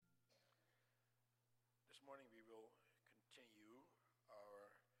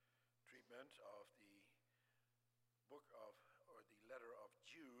segment of the the letter of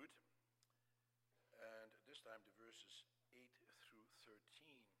Jude, and this time the verses 8 through 13.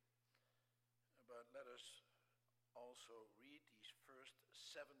 But let us also read these first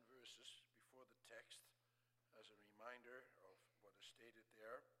 7 verses before the text as a reminder of what is stated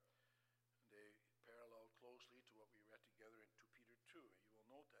there. They parallel closely to what we read together in 2 Peter 2, and you will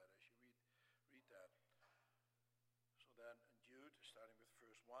note that as you read that. So then, Jude, starting with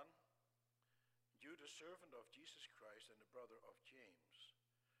verse 1, Jude, a servant of Jesus Christ and the brother of James,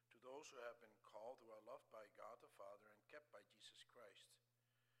 to those who have been called, who are loved by God the Father and kept by Jesus Christ.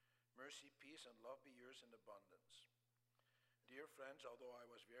 Mercy, peace, and love be yours in abundance. Dear friends, although I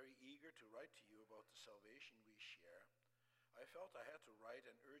was very eager to write to you about the salvation we share, I felt I had to write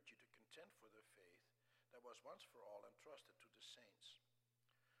and urge you to contend for the faith that was once for all entrusted to the saints.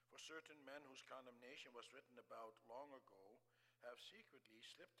 For certain men whose condemnation was written about long ago have secretly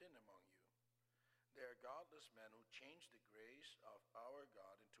slipped in among you. They are godless men who change the grace of our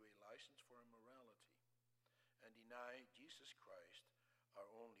God into a license for immorality and deny Jesus Christ, our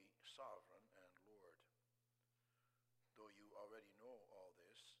only sovereign and Lord. Though you already know all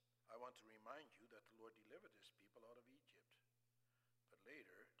this, I want to remind you that the Lord delivered his people out of Egypt, but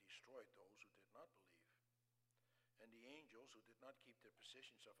later destroyed those who did not believe. And the angels who did not keep their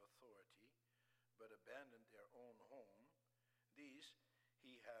positions of authority, but abandoned their own home, these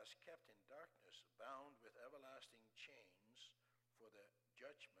he has kept in darkness, bound with everlasting chains for the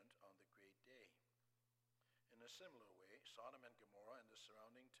judgment on the great day. In a similar way, Sodom and Gomorrah and the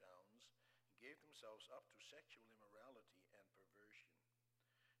surrounding towns gave themselves up to sexual immorality and perversion.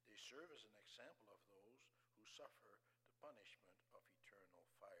 They serve as an example of those who suffer the punishment of eternal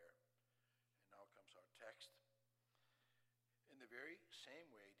fire. And now comes our text. In the very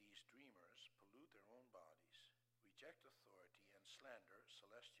same way, these dreamers pollute their own bodies, reject authority, and slander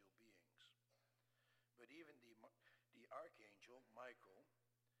celestial beings. But even the archangel Michael,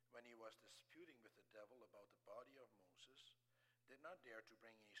 when he was disputing with the devil about the body of Moses, did not dare to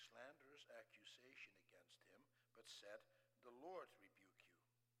bring a slanderous accusation against him, but said, "The Lord rebuke you."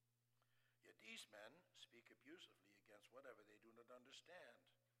 Yet these men speak abusively against whatever they do not understand.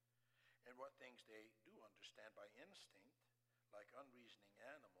 And what things they do understand by instinct, like unreasoning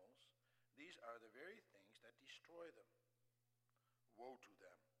animals, these are the very things that destroy them. Woe to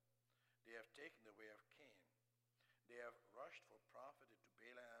them! They have taken the way of Cain. They have rushed for profit into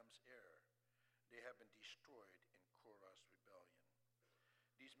Balaam's error. They have been destroyed in Korah's rebellion.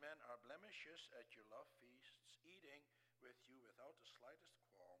 These men are blemishes at your love feasts, eating with you without the slightest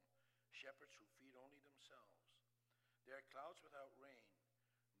qualm, shepherds who feed only themselves. They are clouds without rain,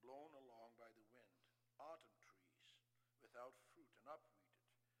 blown along by the wind, autumn trees without fruit and uprooted,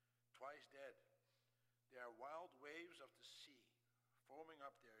 twice dead. They are wild waves of the sea, foaming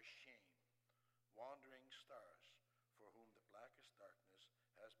up their shame, wandering stars for whom the blackest darkness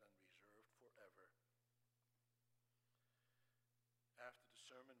has been reserved forever. After the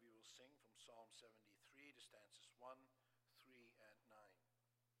sermon, we will sing from Psalm 73, the stanzas 1, 3, and 9.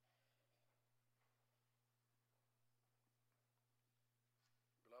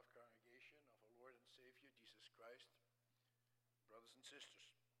 Beloved congregation of our Lord and Savior, Jesus Christ, brothers and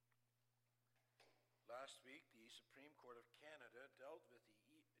sisters, last week the Supreme Court of Canada dealt with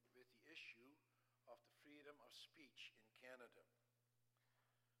the issue of the freedom of speech in Canada.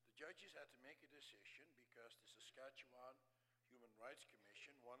 The judges had to make a decision because the Saskatchewan Human Rights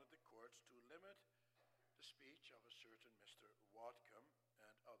Commission wanted the courts to limit the speech of a certain Mr. Whatcom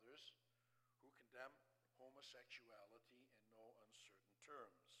and others who condemn homosexuality in no uncertain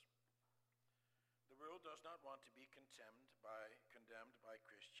terms. The world does not want to be condemned by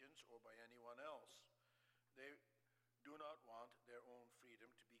Christians or by anyone else. They do not want their own freedom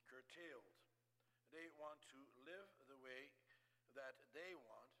to be curtailed. They want to live the way that they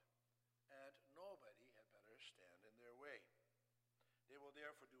want, and nobody had better stand in their way. They will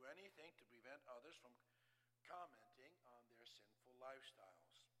therefore do anything to prevent others from commenting on their sinful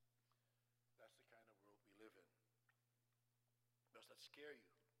lifestyles. That's the kind of world we live in. Does that scare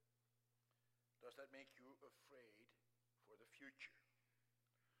you? Does that make you afraid for the future?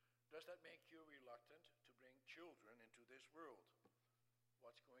 Does that make you reluctant to bring children into this world?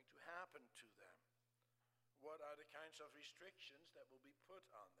 What's going to happen to them? What are the kinds of restrictions that will be put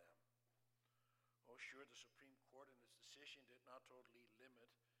on them? Oh, sure, the Supreme Court in its decision did not totally limit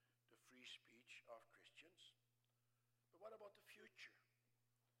the free speech of Christians. But what about the future?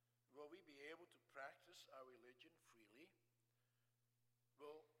 Will we be able to practice our religion freely?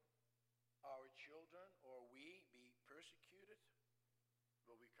 Will our children or we be persecuted?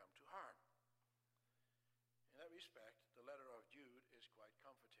 Will we come to harm? In that respect, the letter of Jude is quite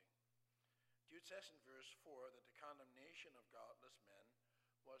comforting. Jude says in verse 4 that the condemnation of godless men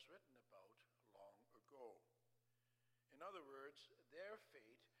was written about long ago. In other words, their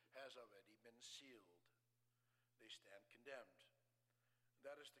fate has already been sealed. They stand condemned.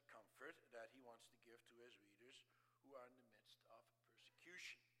 That is the comfort that he wants to give to his readers who are in the midst of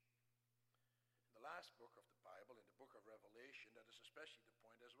persecution. In the last book of the Bible, in the book of Revelation, that is especially the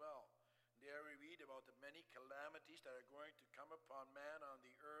point as well. There we read about the many calamities that are going to come upon man on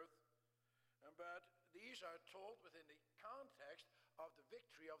the earth. But these are told within the context of the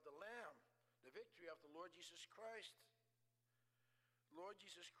victory of the Lamb, the victory of the Lord Jesus Christ. Lord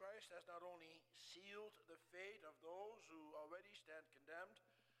Jesus Christ has not only sealed the fate of those who already stand condemned,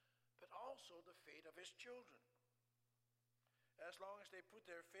 but also the fate of his children. As long as they put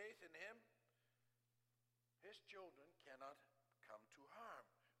their faith in him, his children cannot come to harm.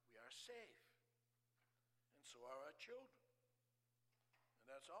 We are safe. And so are our children. And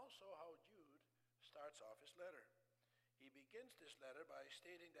that's also how Jude starts off his letter. He begins this letter by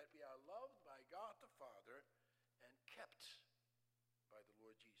stating that we are loved by God the Father and kept by the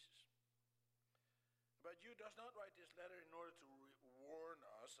Lord Jesus. But Jude does not write this letter in order to warn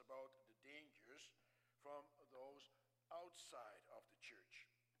us about the dangers from those outside of the church.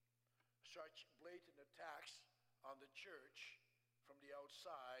 Such blatant attacks on the church from the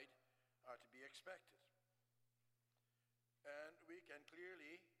outside are to be expected. And we can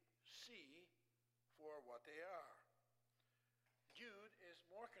clearly see for what they are. Jude is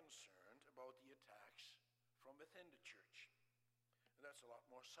more concerned about the attacks from within the church. And that's a lot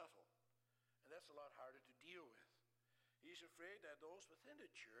more subtle. And that's a lot harder to deal with. He's afraid that those within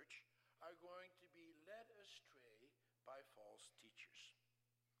the church are going to be led astray by false teachers.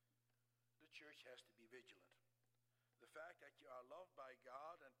 The church has to be vigilant. The fact that you are loved by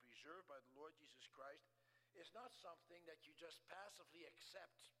God and preserved by the Lord Jesus Christ is not something that you just passively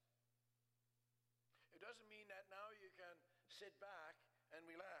accept. It doesn't mean that now you can sit back and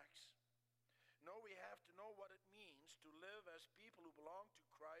relax. No, we have to know what it means to live as people who belong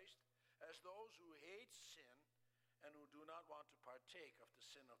to Christ, as those who hate sin and who do not want to partake of the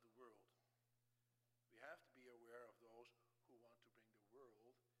sin of the world. We have to be aware of those who want to bring the world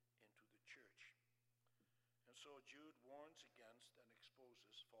into the church. And so Jude warns against and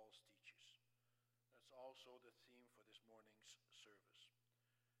exposes false teachers. That's also the theme for this morning's service.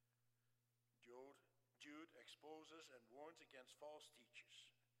 Jude exposes and warns against false teachers.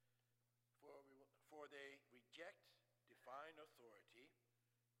 For they reject divine authority,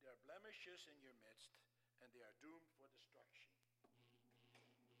 they are blemishes in your midst, and they are doomed for destruction.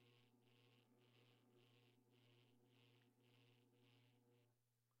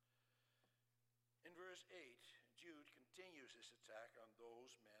 In verse 8, Jude continues his attack on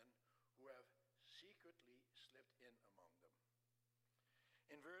those men who have secretly slipped in among them.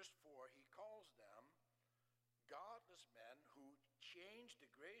 In verse 4, he calls them godless men who change the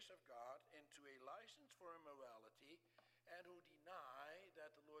grace of God into a license for immorality and who deny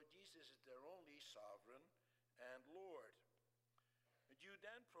that the Lord Jesus is their only sovereign and Lord. Jude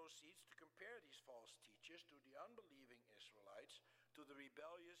then proceeds to compare these false teachers to the unbelieving Israelites, to the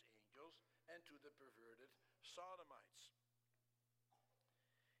rebellious angels, and to the perverted Sodomites.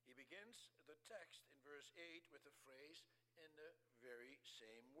 He begins the text in verse 8 with the phrase, in the very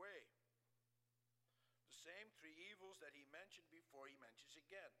same way. The same three evils that he mentioned before, he mentions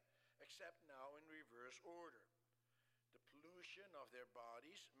again, except now in reverse order. The pollution of their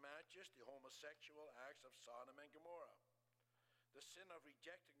bodies matches the homosexual acts of Sodom and Gomorrah. The sin of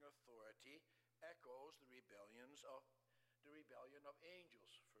rejecting authority echoes the rebellion of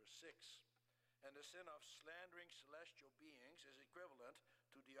angels, verse 6. And the sin of slandering celestial beings is equivalent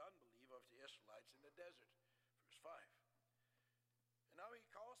to the unbelief of the Israelites in the desert, verse 5. And now he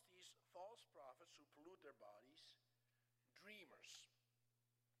calls these false prophets who pollute their bodies dreamers.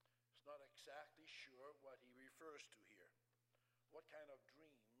 It's not exactly sure what he refers to here. What kind of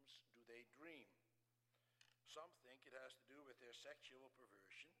dreams do they dream? Some think it has to do with their sexual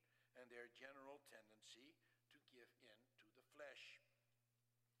perversion and their general tendency to give in to the flesh.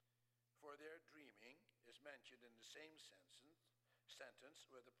 For their dreaming is mentioned in the same sentence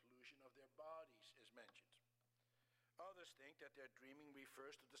where the pollution of their bodies is mentioned. Others think that their dreaming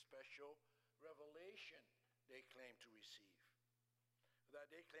refers to the special revelation they claim to receive, that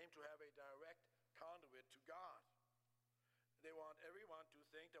they claim to have a direct conduit to God. They want everyone to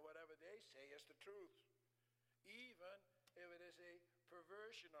think that whatever they say is the truth, even if it is a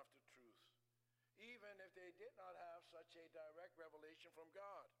perversion of the truth, even if they did not have such a direct revelation from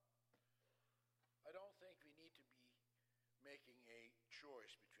God. I don't think we need to be making a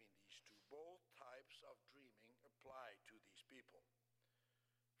choice between these two. Both types of dreaming apply to these people.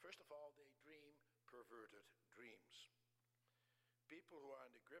 First of all, they dream perverted dreams. People who are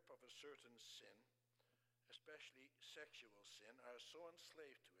in the grip of a certain sin, especially sexual sin, are so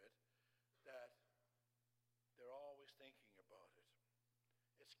enslaved to it that they're always thinking about it.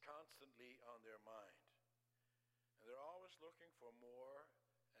 It's constantly on their mind. And they're always looking for more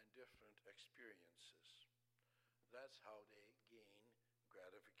and different experiences. That's how they gain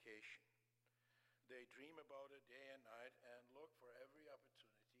gratification. They dream about it day and night and look for every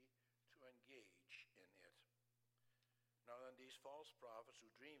opportunity to engage in it. Now then, these false prophets who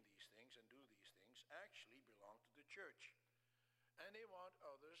dream these things and do these things actually belong to the church. And they want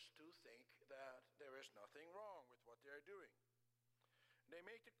others to think that there is nothing wrong with what they're doing. They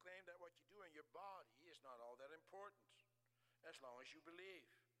make the claim that what you do in your body is not all that important, as long as you believe.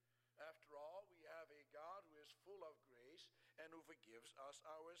 After all, we have a God who is full of grace and who forgives us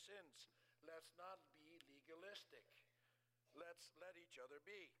our sins. Let's not be legalistic. Let's let each other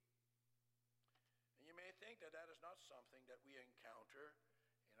be. And you may think that that is not something that we encounter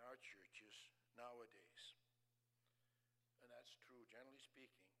in our churches nowadays. And that's true, generally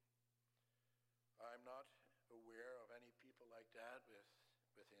speaking. I'm not aware of any people like that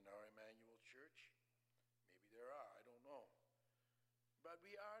within our Emmanuel Church. Maybe there are, I don't know. But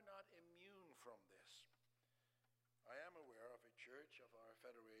we are not immune from this. I am aware of a church of our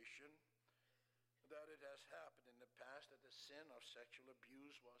federation that it has happened in the past that the sin of sexual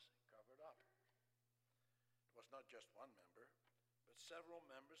abuse was covered up. It was not just one member, but several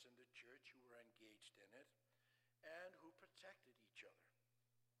members in the church who were engaged in it and who protected each other.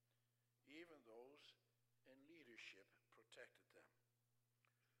 Even those in leadership protected them.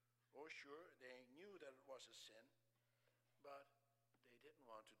 Oh, sure, they knew that it was a sin, but they didn't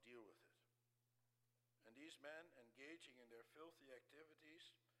want to deal with it. And these men engaging in their filthy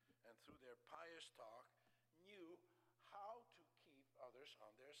activities and through their pious talk knew how to keep others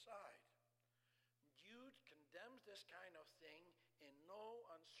on their side. Jude condemns this kind of thing in no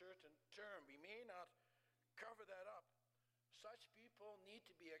uncertain term. We may not cover that up. Such people need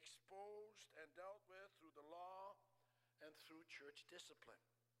to be exposed and dealt with through the law and through church discipline.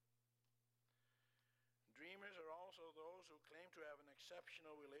 Dreamers are also those who claim to have an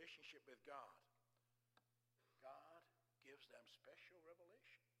exceptional relationship with God. God gives them special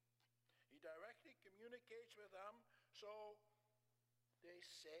revelation. He directly communicates with them, so they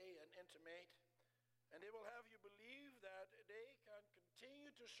say and intimate, and they will have you believe that they can continue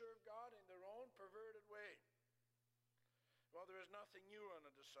to serve God in their own perverted way. Well, there is nothing new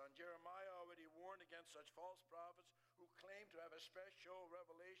under the sun. Jeremiah already warned against such false prophets who claim to have a special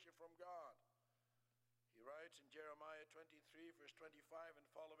revelation from God. He writes in Jeremiah 23, verse 25 and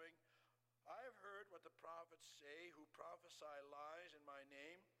following, I have heard what the prophets say who prophesy lies in my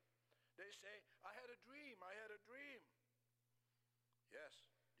name. They say, I had a dream, I had a dream.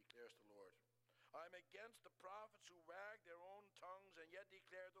 Yes, declares the Lord. I am against the prophets who wag their own tongues and yet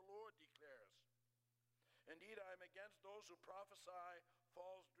declare the Lord declares. Indeed, I am against those who prophesy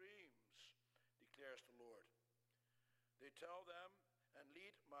false dreams, declares the Lord. They tell them and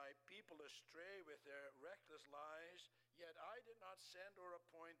lead my people astray with their reckless lies, yet I did not send or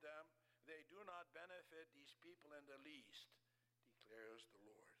appoint them. They do not benefit these people in the least, declares the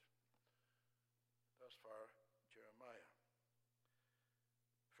Lord. Thus far, Jeremiah.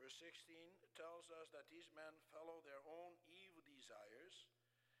 Verse 16 tells us that these men follow their own evil desires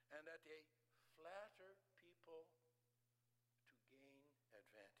and that they flatter people to gain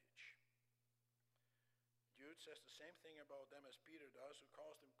advantage. Jude says the same thing about them as Peter does, who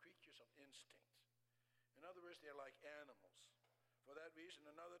calls them creatures of instinct. In other words, they're like animals. For that reason,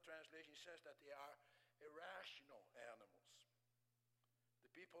 another translation says that they are irrational animals. The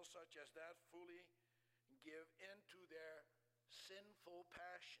people such as that fully give into their sinful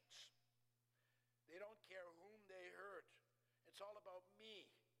passions. They don't care whom they hurt. It's all about me.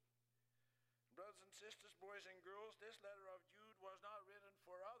 Brothers and sisters, boys and girls, this letter of Jude was not written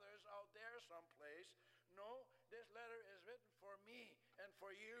for others out there someplace. No, this letter is written for me and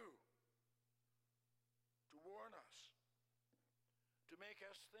for you. To warn us. To make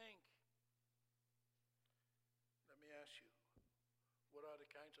us think. Let me ask you, what are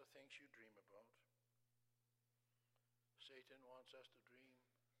the kinds of things you dream about? Satan wants us to dream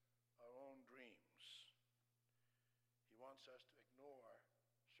our own dreams. He wants us to ignore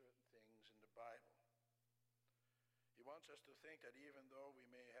certain things in the Bible. He wants us to think that even though we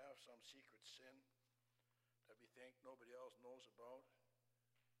may have some secret sin that we think nobody else knows about,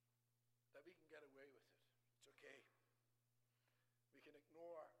 that we can get away with it. It's okay. We can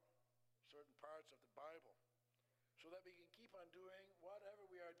ignore certain parts of the Bible so that we can keep on doing whatever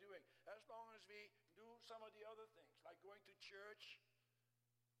we are doing, as long as we do some of the other things, like going to church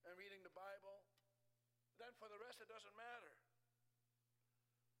and reading the Bible, then for the rest it doesn't matter.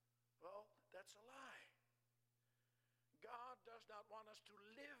 Well, that's a lie. God does not want us to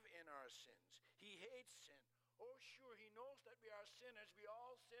live in our sins. He hates sin. Oh, sure, he knows that we are sinners. We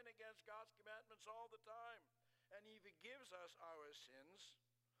all sin against God's commandments all the time. And he forgives us our sins.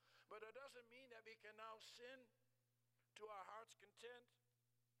 But it doesn't mean that we can now sin to our heart's content.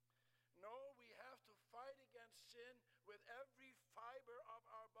 No, we have to fight against sin with every fiber of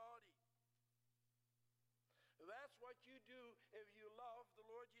our body. That's what you do if you love the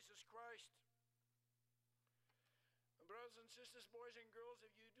Lord Jesus Christ. And brothers and sisters, boys and girls,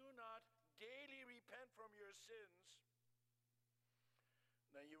 if you do not daily repent from your sins,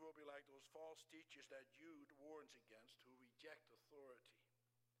 then you will be like those false teachers that Jude warns against, who reject authority.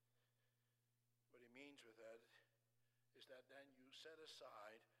 What he means with that is that then you set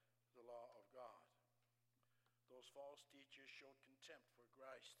aside the law of God. Those false teachers showed contempt for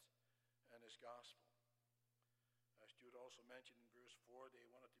Christ and his gospel. As Jude also mentioned in verse 4, they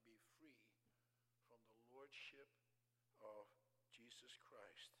wanted to be free from the lordship of Jesus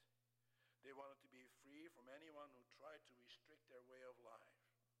Christ. They wanted to be free from anyone who tried to restrict their way of life.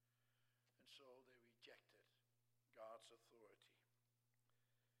 And so they rejected God's authority.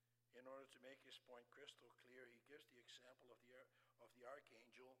 In order to make his point crystal clear, he gives the example of the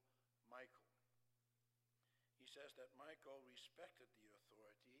archangel Michael. He says that Michael respected the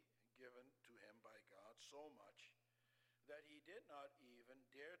authority given to him by God so much that he did not even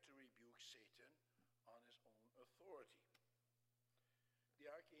dare to rebuke Satan on his own authority. The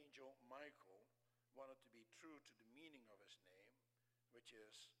archangel Michael wanted to be true to the meaning of his name, which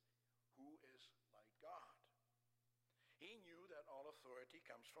is, who is like God. He knew that all authority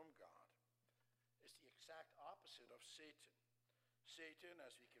comes from God. It's the exact opposite of Satan. Satan,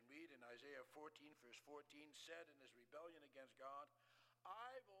 as we can read in Isaiah 14, verse 14, said in his rebellion against God,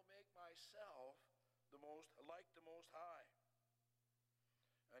 I will make myself like the Most High.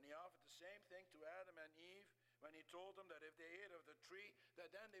 And he offered the same thing to Adam and Eve when he told them that if they ate of the tree,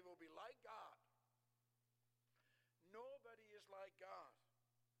 that then they will be like God. Nobody is like God.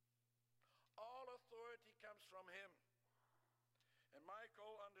 All authority comes from him. And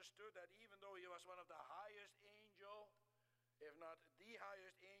Michael understood that even though he was one of the highest angel, if not the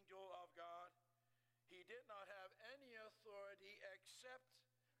highest angel of God, he did not have any authority except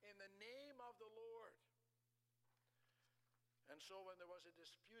in the name of the Lord. And so when there was a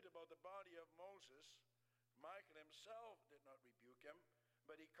dispute about the body of Moses, Michael himself did not rebuke him,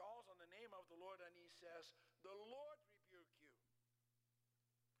 but he calls on the name of the Lord and he says, the Lord rebuke you.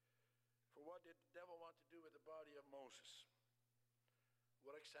 For what did the devil want to do with the body of Moses?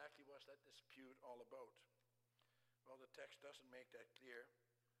 What exactly was that dispute all about? Well, the text doesn't make that clear,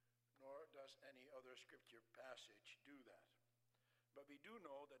 nor does any other scripture passage do that. But we do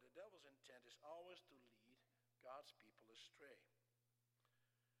know that the devil's intent is always to lead God's people astray.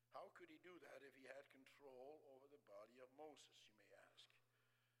 How could he do that if he had control over the body of Moses, you may ask?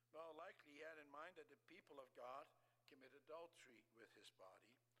 Well, likely he had in mind that the people of God commit adultery with his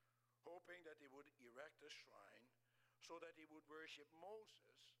body, hoping that they would erect a shrine so that they would worship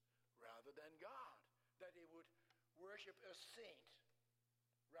Moses rather than God, that they would worship a saint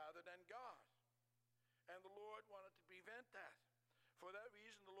rather than God. And the Lord wanted to prevent that. For that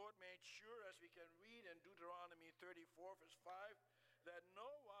reason, the Lord made sure, as we can read in Deuteronomy 34, verse 5, that no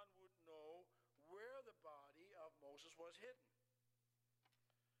one would know where the body of Moses was hidden.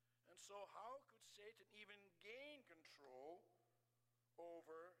 And so how could Satan even gain control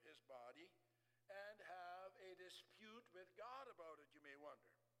over his body and have a dispute with God about it, you may wonder?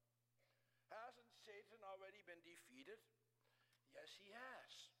 Hasn't Satan already been defeated? Yes, he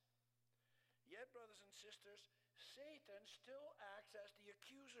has. Yet, brothers and sisters, Satan still acts as the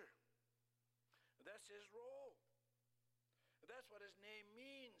accuser. That's his role. That's what his name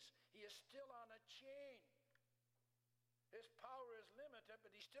means. He is still on a chain. His power is limited,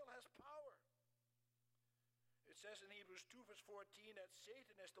 but he still has power. It says in Hebrews 2, verse 14, that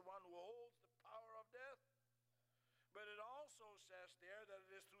Satan is the one who holds the power of death. But it also says there that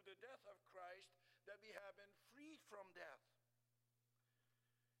it is through the death of Christ that we have been freed from death.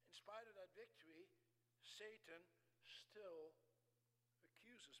 In spite of that victory, Satan still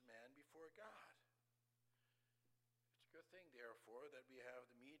accuses man before God. It's a good thing, therefore, that we have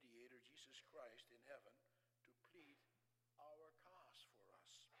the mediator, Jesus Christ, in heaven to plead our cause for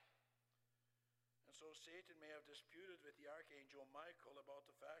us. And so Satan may have disputed with the archangel Michael about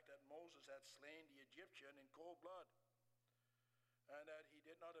the fact that Moses had slain the Egyptian in cold blood, and that he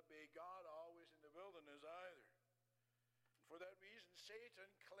did not obey God always in the wilderness either. And for that reason,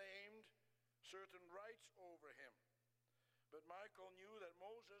 Satan claimed certain rights over him. But Michael knew that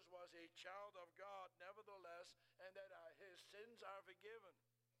Moses was a child of God nevertheless, and that his sins are forgiven.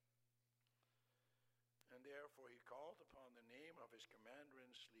 And therefore he called upon the name of his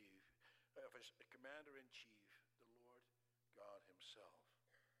commander-in-chief, the Lord God himself.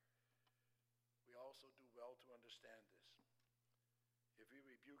 We also do well to understand this. If we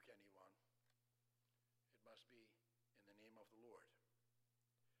rebuke anyone, it must be in the name of the Lord.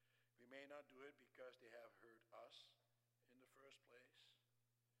 We may not do it because they have hurt us in the first place,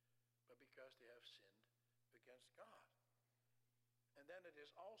 but because they have sinned against God. And then it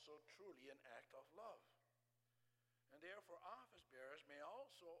is also truly an act of love. And therefore office bearers may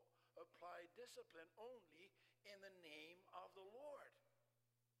also apply discipline only in the name of the Lord.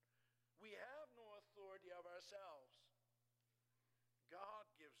 We have no authority of ourselves. God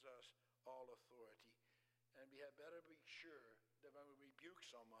gives us all authority. And we had better be sure that when we rebuke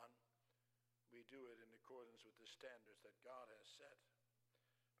someone, we do it in accordance with the standards that God has set.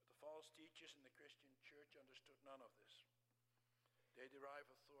 But the false teachers in the Christian church understood none of this. They derive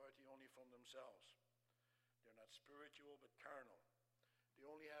authority only from themselves. They're not spiritual but carnal. They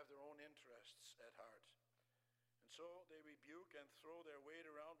only have their own interests at heart. And so they rebuke and throw their weight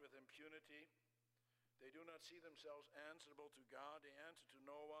around with impunity. They do not see themselves answerable to God. They answer to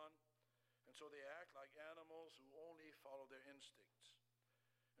no one. And so they act like animals who only follow their instincts.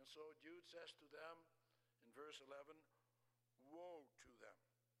 And so Jude says to them in verse 11, woe to them.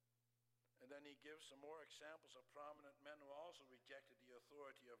 And then he gives some more examples of prominent men who also rejected the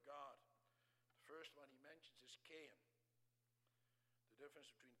authority of God. The first one he mentions is Cain. The difference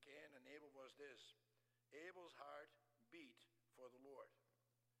between Cain and Abel was this. Abel's heart beat for the Lord.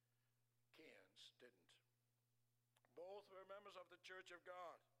 Cain's didn't. Both were members of the church of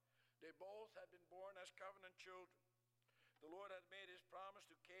God. They both had been born as covenant children. The Lord had made his promise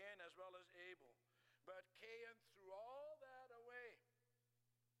to Cain as well as Abel. But Cain threw all that away.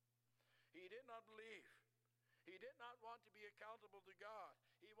 He did not believe. He did not want to be accountable to God.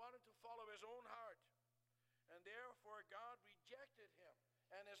 He wanted to follow his own heart. And therefore God rejected him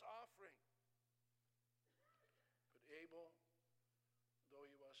and his offering. But Abel, though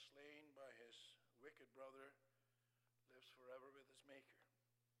he was slain by his wicked brother, lives forever with his Maker.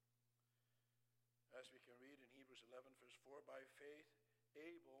 As we can read in Hebrews 11 verse 4, by faith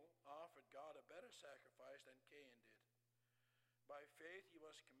Abel offered God a better sacrifice than Cain did. By faith he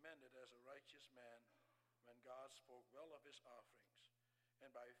was commended as a righteous man when God spoke well of his offerings.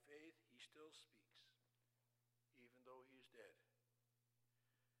 And by faith he still speaks, even though he is dead.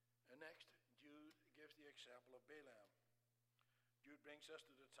 And next, Jude gives the example of Balaam. Jude brings us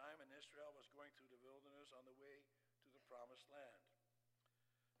to the time when Israel was going through the wilderness on the way to the promised land.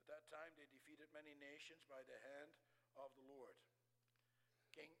 At that time they defeated many nations by the hand of the Lord.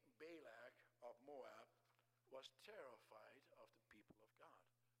 King Balak of Moab was terrified of the people of God,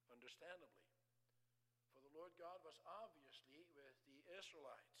 understandably. For the Lord God was obviously with the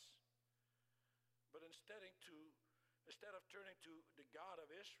Israelites. But instead of turning to the God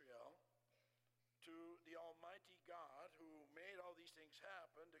of Israel, to the Almighty God who made all these things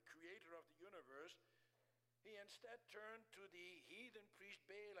happen, the creator of the universe, he instead turned to the heathen priest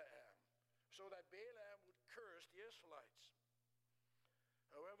Balaam, so that Balaam would curse the Israelites.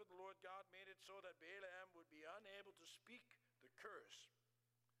 However, the Lord God made it so that Balaam would be unable to speak the curse,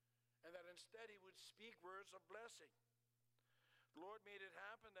 and that instead he would speak words of blessing. The Lord made it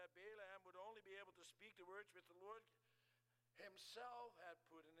happen that Balaam would only be able to speak the words which the Lord himself had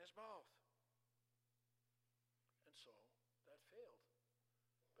put in his mouth. And so that failed.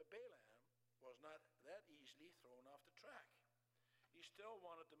 But Balaam was not that easily thrown off the track. He still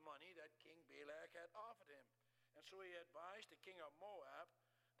wanted the money that King Balak had offered him. And so he advised the king of Moab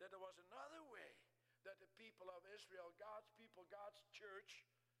that there was another way that the people of Israel, God's people, God's church,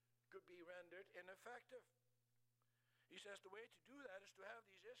 could be rendered ineffective. He says the way to do that is to have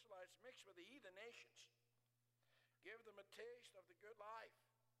these Israelites mix with the heathen nations. Give them a taste of the good life.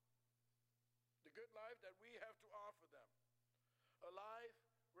 The good life that we have to offer them. A life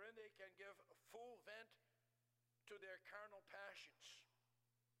wherein they can give full vent to their carnal passions.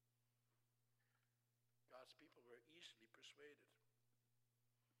 God's people were easily persuaded.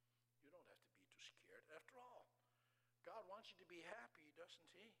 You don't have to be too scared. After all, God wants you to be happy,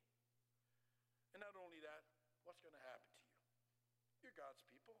 doesn't he? And not only that, what's going to happen to you? You're God's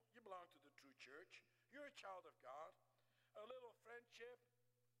people. You belong to the true church. You're a child of God. A little friendship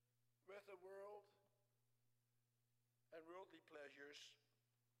with the world and worldly pleasures,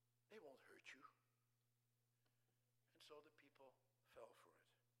 they won't hurt you. And so the people fell for it.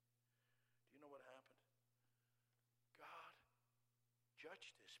 Do you know what happened? God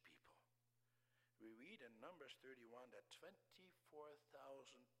judged his people. We read in Numbers 31 that 24,000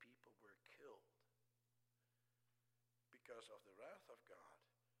 people were killed because of the wrath of God,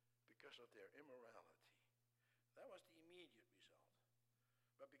 because of their immorality. That was the immediate result.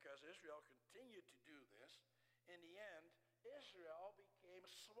 But because Israel continued to do this, in the end, Israel became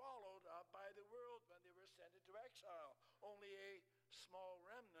swallowed up by the world when they were sent into exile. Only a small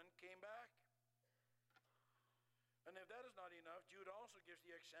remnant came back. And if that is not enough, Jude also gives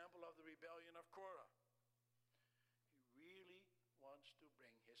the example of the rebellion of Korah. He really wants to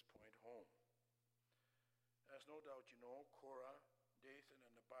bring his point home. As no doubt you know, Korah, Dathan,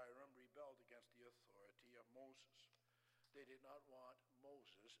 and Abiram rebelled against the authority of Moses. They did not want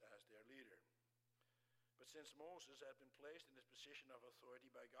Moses as their leader. But since Moses had been placed in this position of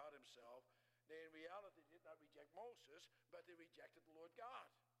authority by God himself, they in reality did not reject Moses, but they rejected the Lord God.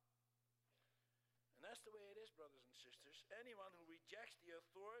 And that's the way it is, brothers and sisters. Anyone who rejects the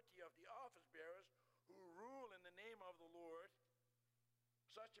authority of the office bearers who rule in the name of the Lord,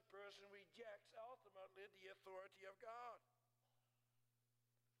 such a person rejects ultimately the authority of God.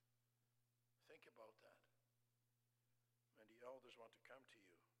 Think about that. When the elders want to come to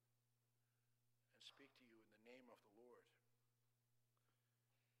you and speak to you in the name of the Lord,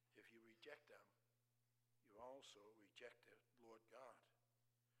 if you reject them, you also reject the Lord God.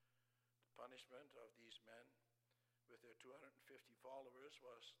 The punishment of these men with their 250 followers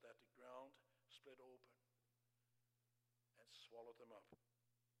was that the ground split open and swallowed them up.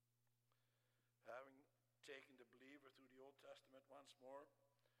 Having taken the believer through the Old Testament once more,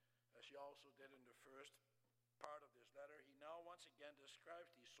 as he also did in the first part of this letter, he now once again describes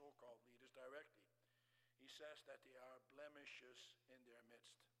these so-called leaders directly. He says that they are blemishes in their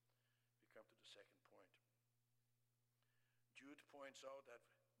midst. We come to the second point. Jude points out that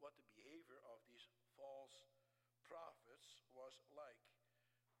what the behavior of these false prophets was like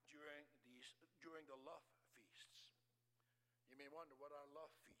during the love feasts. You may wonder, what are love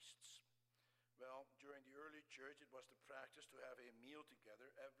feasts? Well, during the early church, it was the practice to have a meal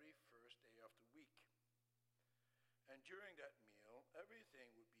together every first day of the week. And during that meal, everything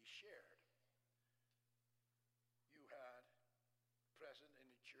would be shared. You had present in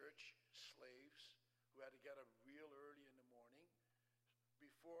the church slaves who had to get up real early in the morning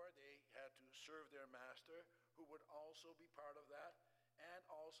before they had to serve their master, who would also be part of that, and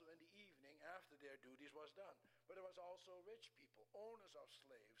also in the evening after their duties was done. But there was also rich people, owners of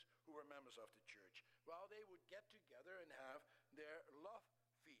slaves, who were members of the church. Well, they would get together and have their love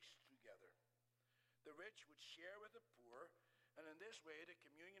feast together. The rich would share with the poor, and in this way the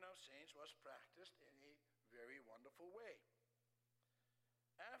communion of saints was practiced in a very wonderful way.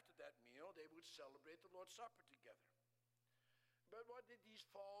 After that meal, they would celebrate the Lord's Supper together. But what did these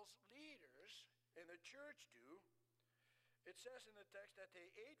false leaders in the church do? It says in the text that they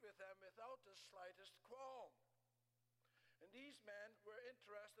ate with them without the slightest qualm. And these men were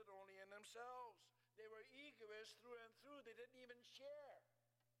interested only in themselves. They were egoists through and through. They didn't even share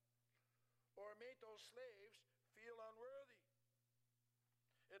or made those slaves feel unworthy.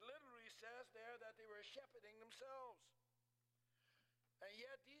 It literally says there that they were shepherding themselves. And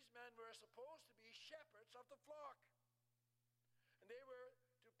yet these men were supposed to be shepherds of the flock. And they were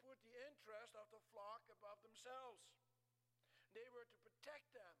to put the interest of the flock above themselves. They were to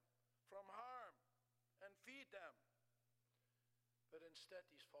protect them from harm and feed them. But instead,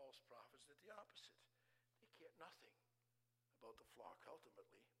 these false prophets did the opposite. They cared nothing about the flock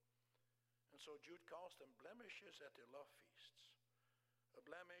ultimately. And so Jude calls them blemishes at their love feasts. A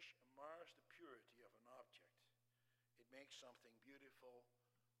blemish mars the purity of an object. It makes something beautiful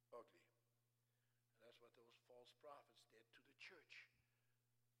ugly. And that's what those false prophets did to the church.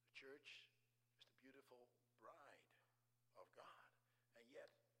 The church is the beautiful bride of God, and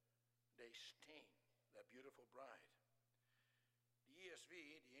yet they stain that beautiful bride. The ESV,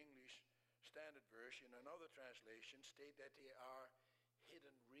 the English Standard Version, and other translations state that they are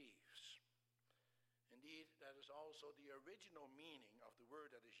hidden reefs. Indeed, that is also the original meaning of the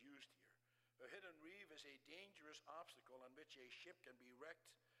word that is used here. A hidden reef is a dangerous obstacle on which a ship can be wrecked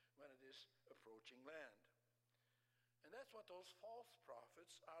when it is approaching land. And that's what those false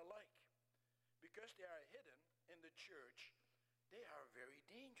prophets are like. Because they are hidden in the church, they are very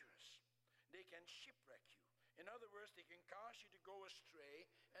dangerous. They can shipwreck you. In other words, they can cause you to go astray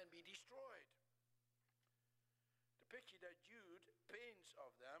and be destroyed. The picture that Jude paints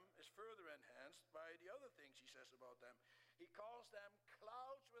of them is further enhanced by the other things he says about them. He calls them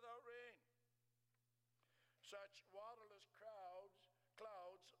clouds without rain. Such waterless clouds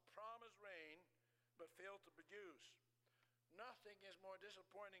promise rain, but fail to produce. Nothing is more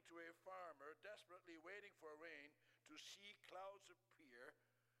disappointing to a farmer desperately waiting for rain to see clouds appear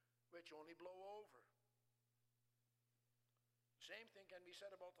which only blow over. Same thing can be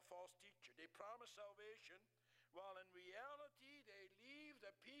said about the false teacher. They promise salvation, while in reality they leave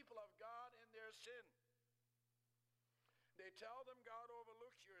the people of God in their sin. They tell them God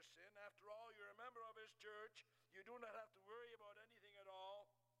overlooks your sin. After all, you're a member of his church. You do not have to worry about anything at all.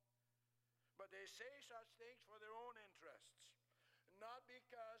 But they say such things for their own interests. Not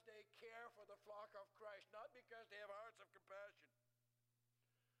because they care for the flock of Christ. Not because they have hearts of compassion.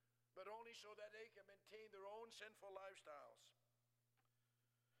 But only so that they can maintain their own sinful lifestyles.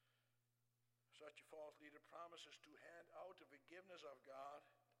 Such a false leader promises to hand out the forgiveness of God,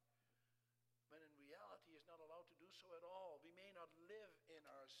 when in reality is not allowed to do so at all. We may not live in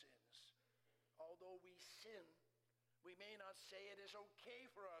our sins. Although we sin, we may not say it is okay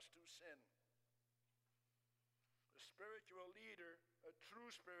for us to sin. The spiritual leader, a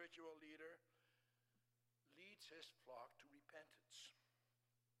true spiritual leader, leads his flock to repentance.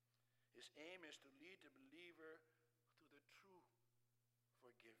 His aim is to lead the believer to the true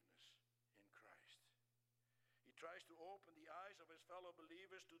forgiveness in Christ. He tries to open the eyes of his fellow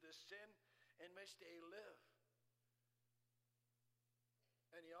believers to the sin in which they live.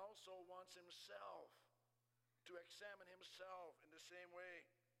 And he also wants himself to examine himself in the same way,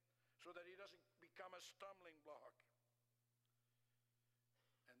 so that he doesn't become a stumbling block.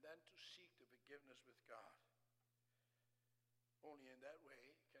 And then to seek the forgiveness with God. Only in that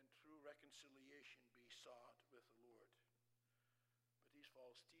way can true reconciliation be sought with the Lord. But these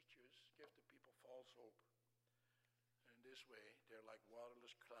false teachers give the people false hope. And in this way, they're like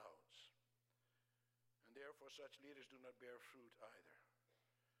waterless clouds. And therefore, such leaders do not bear fruit either.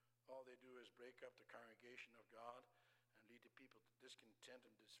 All they do is break up the congregation of God and lead the people to discontent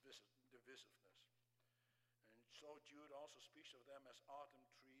and divisiveness. And so Jude also speaks of them as autumn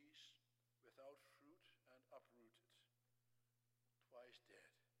trees without fruit and uprooted, twice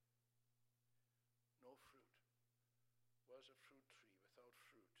dead. No fruit. What is a fruit tree without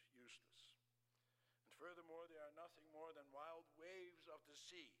fruit? Useless. And furthermore, they are nothing more than wild waves of the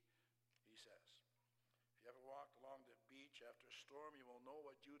sea, he says. If you ever walked along the beach after a storm, you will know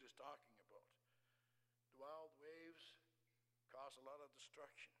what Jude is talking about. The wild waves cause a lot of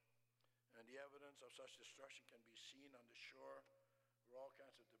destruction. And the evidence of such destruction can be seen on the shore, where all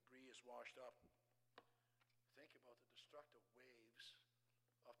kinds of debris is washed up. Think about the destructive waves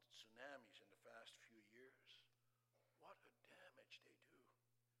of the tsunamis in the past few years. What a damage they do.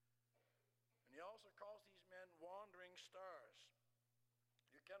 And he also calls these men wandering stars.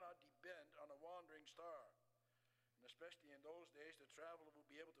 You cannot depend on a wandering star. And especially in those days, the traveler would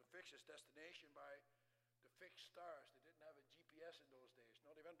be able to fix his destination by the fixed stars. They didn't have a GPS in those days.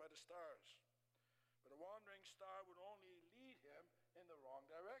 No, they went by the stars. But a wandering star would only lead him in the wrong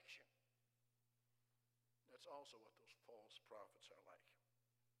direction. That's also what those false prophets are like.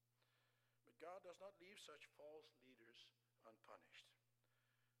 But God does not leave such false leaders unpunished.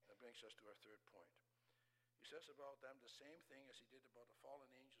 That brings us to our third point. He says about them the same thing as he did about the fallen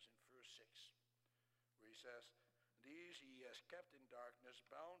angels in verse 6, where he says, "These he has kept in darkness,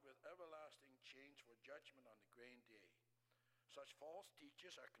 bound with everlasting chains for judgment on the great day. Such false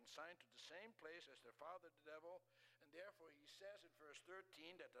teachers are consigned to the same place as their father the devil, and therefore he says in verse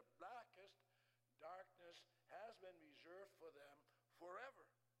 13 that the blackest darkness has been reserved for them forever."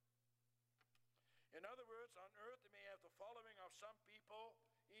 In other words, on earth they may have the following of some people,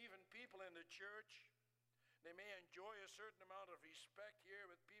 even people in the church. They may enjoy a certain amount of respect here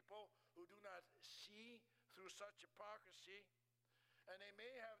with people who do not see through such hypocrisy. And they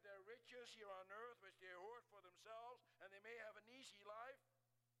may have their riches here on earth, which they hoard for themselves, and they may have an easy life.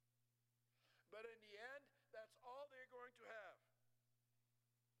 But in the end, that's all they're going to have.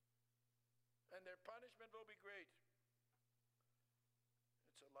 And their punishment will be great.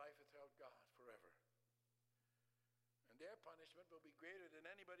 It's a life without God forever. And their punishment will be greater than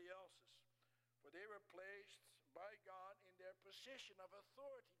anybody else's. For they were placed by God in their position of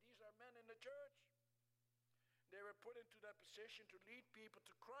authority. These are men in the church. They were put into that position to lead people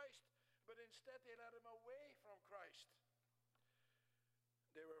to Christ, but instead they led them away from Christ.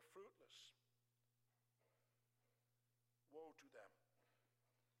 They were fruitless. Woe to them.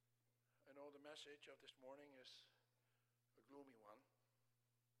 I know the message of this morning is a gloomy one.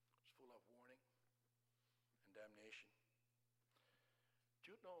 It's full of warning and damnation.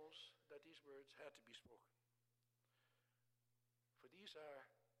 Jude knows that these words had to be spoken. For these are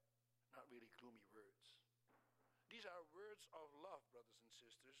not really gloomy words. These are words of love, brothers and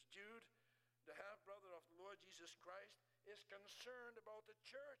sisters. Jude, the half-brother of the Lord Jesus Christ, is concerned about the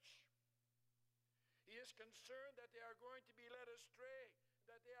church. He is concerned that they are going to be led astray,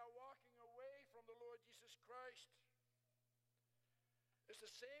 that they are walking away from the Lord Jesus Christ. It's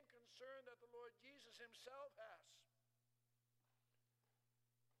the same concern that the Lord Jesus himself has.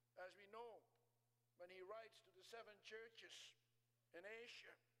 As we know, when he writes to the 7 churches in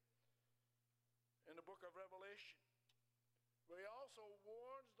Asia, in the book of Revelation, where he also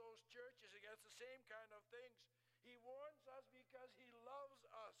warns those churches against the same kind of things. He warns us because he loves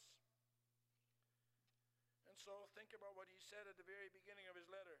us. And so think about what he said at the very beginning of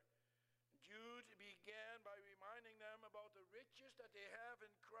his letter. Jude began by reminding them about the riches that they have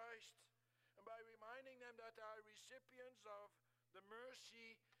in Christ, and by reminding them that they are recipients of the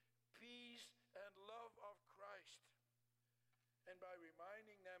mercy, peace, and love of Christ, and by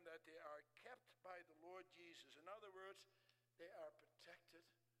reminding them that they are kept by the Lord Jesus. In other words, they are protected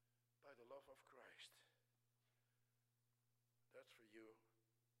by the love of Christ. That's for you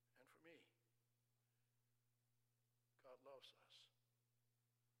and for me. God loves us.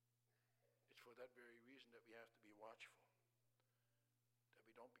 It's for that very reason that we have to be watchful, that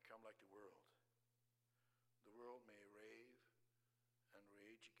we don't become like the world. The world may rave and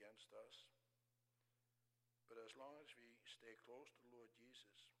rage against us, but as long as we stay close to the Lord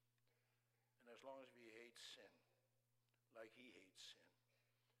Jesus, and as long as we hate sin like he hates sin,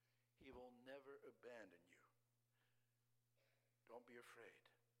 he will never abandon you. Don't be afraid.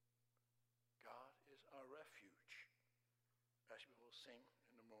 God is our refuge, as we will sing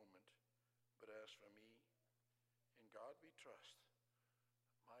in a moment. But as for me, in God we trust.